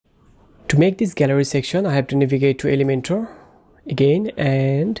To make this gallery section, I have to navigate to Elementor again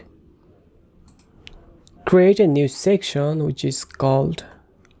and create a new section which is called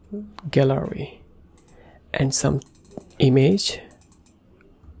gallery, and some image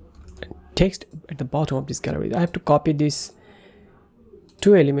and text at the bottom of this gallery. I have to copy this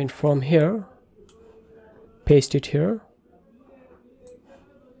two element from here, paste it here,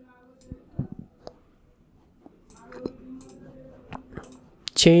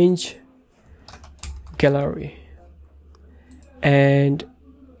 change gallery, and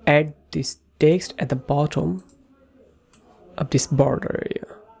add this text at the bottom of this border area.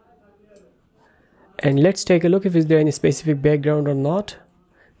 And let's take a look if is there any specific background or not.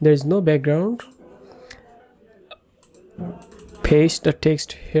 There is no background. Paste the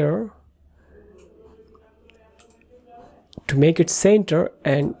text here. To make it center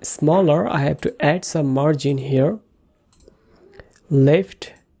and smaller, I have to add some margin here.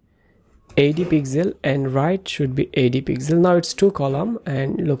 Left 80 pixel and right should be 80 pixel. Now it's 2 column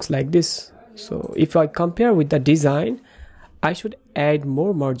and looks like this. So if I compare with the design, I should add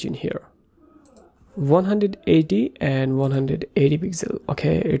more margin here, 180 and 180 pixel.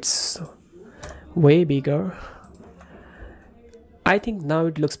 Okay, it's way bigger. I think now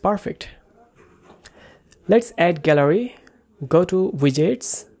it looks perfect. Let's add gallery. Go to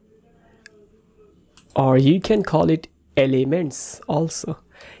widgets, or you can call it elements also.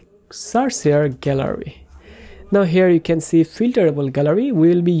 Search here gallery. Now here you can see filterable gallery. We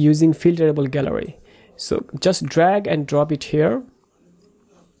will be using filterable gallery. So just drag and drop it here.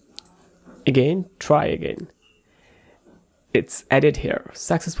 Again, try again. It's added here.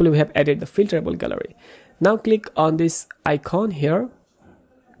 Successfully we have added the filterable gallery. Now click on this icon here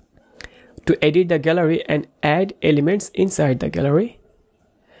to edit the gallery and add elements inside the gallery.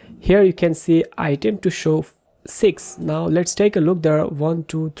 Here you can see item to show 6. Now let's take a look. There are 1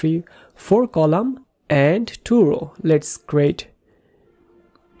 2 3 4 column and 2 row. Let's create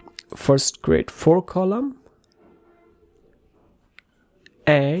 4 column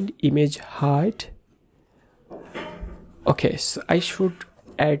and image height. Okay, so I should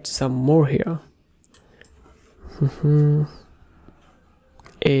add some more here.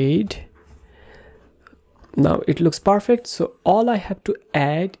 8. Now it looks perfect. So all I have to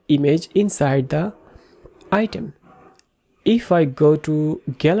add image inside the item. If I go to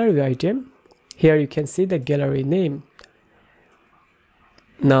gallery item, here you can see the gallery name.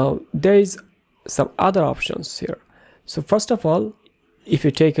 Now there is some other options here. So first of all, if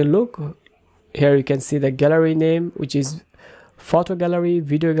you take a look here, you can see the gallery name, which is photo gallery,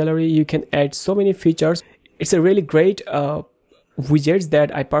 video gallery. You can add so many features. It's a really great widgets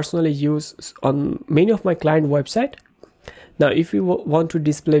that I personally use on many of my client website. Now if you want to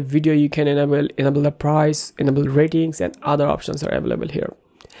display video, you can enable the price, enable ratings, and other options are available here.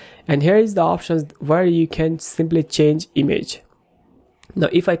 And here is the options where you can simply change image. Now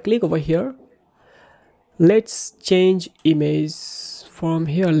if I click over here, let's change image from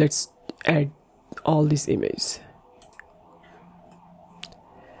here. Let's add all these images.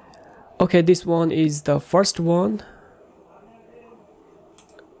 Okay, this one is the first one,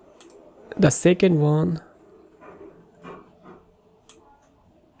 the second one.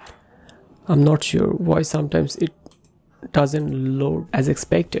 I'm not sure why sometimes it doesn't load as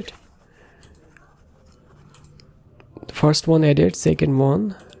expected. First one added, second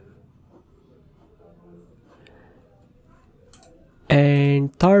one,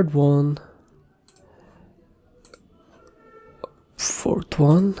 and third one, fourth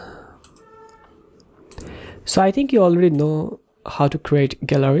one. So I think you already know how to create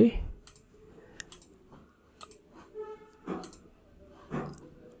gallery.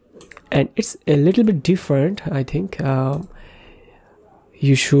 And it's a little bit different. I think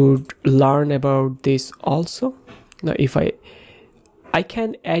you should learn about this also. Now if I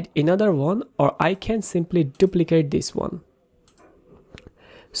can add another one, or I can simply duplicate this one.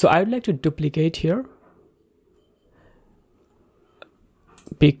 So I would like to duplicate here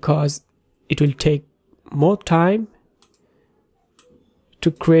because it will take more time to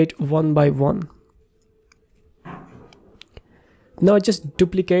create one by one. Now just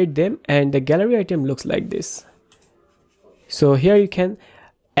duplicate them and the gallery item looks like this. So here you can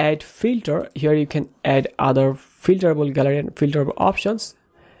add filter. Here you can add other filterable gallery and filterable options.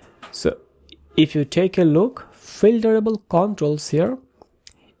 So if you take a look, filterable controls here,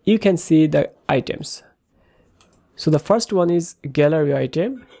 you can see the items. So the first one is gallery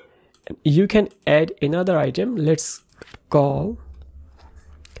item. You can add another item. Let's call.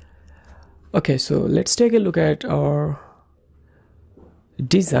 Okay, so let's take a look at our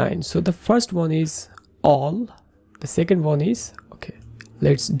design. So the first one is all, the second one is, okay,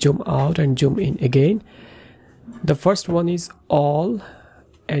 Let's zoom out and zoom in again. The first one is all,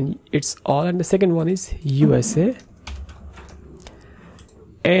 and it's all, and the second one is USA,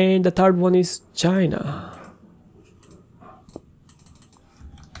 and the third one is China.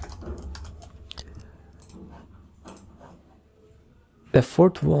 The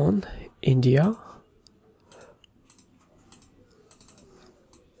fourth one, India.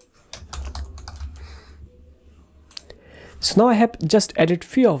 So now I have just added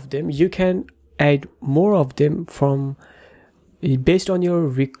few of them. You can add more of them from based on your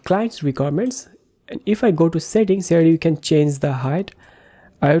client's requirements. And if I go to settings here, you can change the height.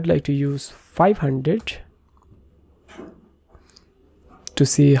 I would like to use 500 to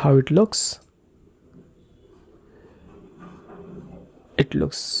see how it looks. It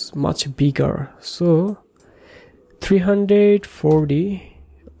looks much bigger, so 340.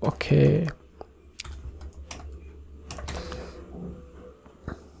 Okay,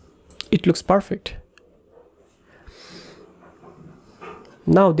 it looks perfect.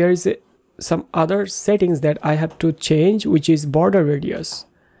 Now there is some other settings that I have to change, which is border radius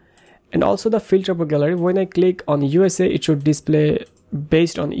and also the filterable gallery. When I click on USA, it should display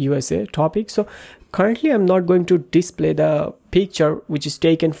based on USA topic. So currently I'm not going to display the picture which is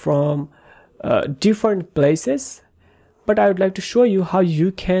taken from different places, but I would like to show you how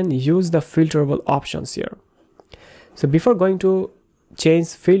you can use the filterable options here. So before going to change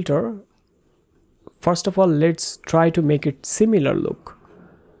filter, first of all, let's try to make it similar look.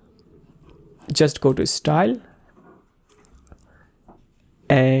 Just go to style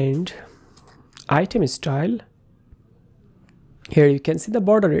and item style. Here you can see the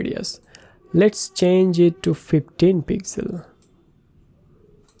border radius. Let's change it to 15 pixel.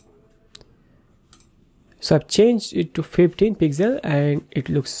 So I've changed it to 15 pixel and it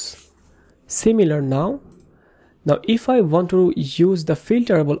looks similar now. Now if I want to use the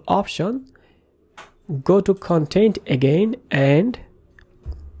filterable option, go to content again and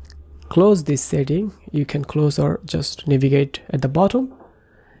close this setting. You can close or just navigate at the bottom,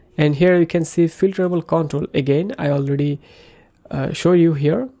 and here you can see filterable control. Again, I already show you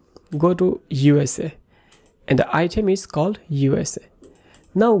here. Go to USA and the item is called USA.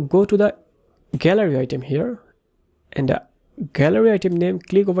 Now go to the gallery item here, and the gallery item name,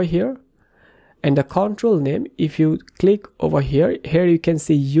 click over here, and the control name, if you click over here, you can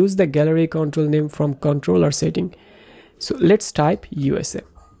see use the gallery control name from controller setting. So let's type USA,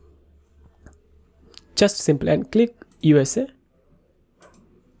 just simple, and click USA.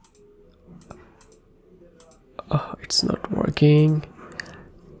 Oh, it's not working.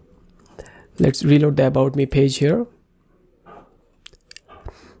 Let's reload the about me page here.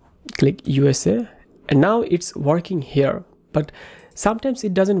 Click USA, and now it's working here, but sometimes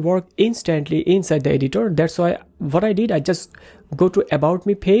it doesn't work instantly inside the editor. That's why what I did, I just go to about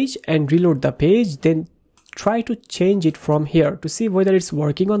me page and reload the page, then try to change it from here to see whether it's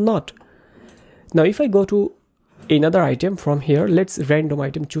working or not. Now if I go to another item from here, let's random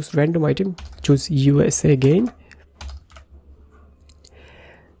item, choose random item, choose USA again,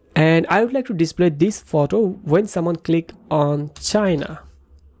 and I would like to display this photo when someone click on China.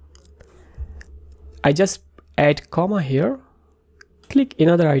 I just add comma here, click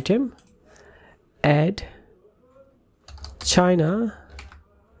another item, add China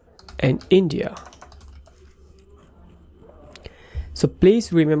and India. So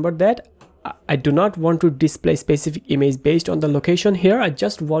please remember that I do not want to display specific image based on the location here. I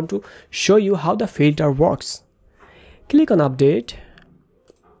just want to show you how the filter works. Click on update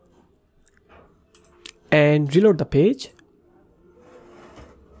and reload the page.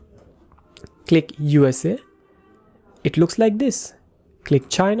 Click USA, it looks like this. Click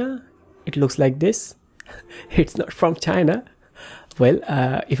China, it looks like this. It's not from China. Well,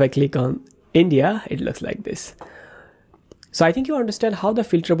 if I click on India, it looks like this. So I think you understand how the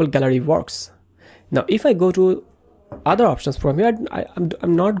filterable gallery works. Now if I go to other options from here,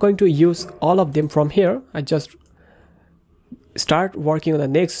 I'm not going to use all of them from here. I just start working on the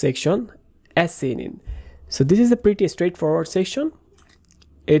next section as seen in. So this is a pretty straightforward section.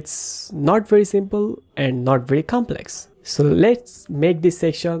 It's not very simple and not very complex. So let's make this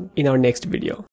section in our next video.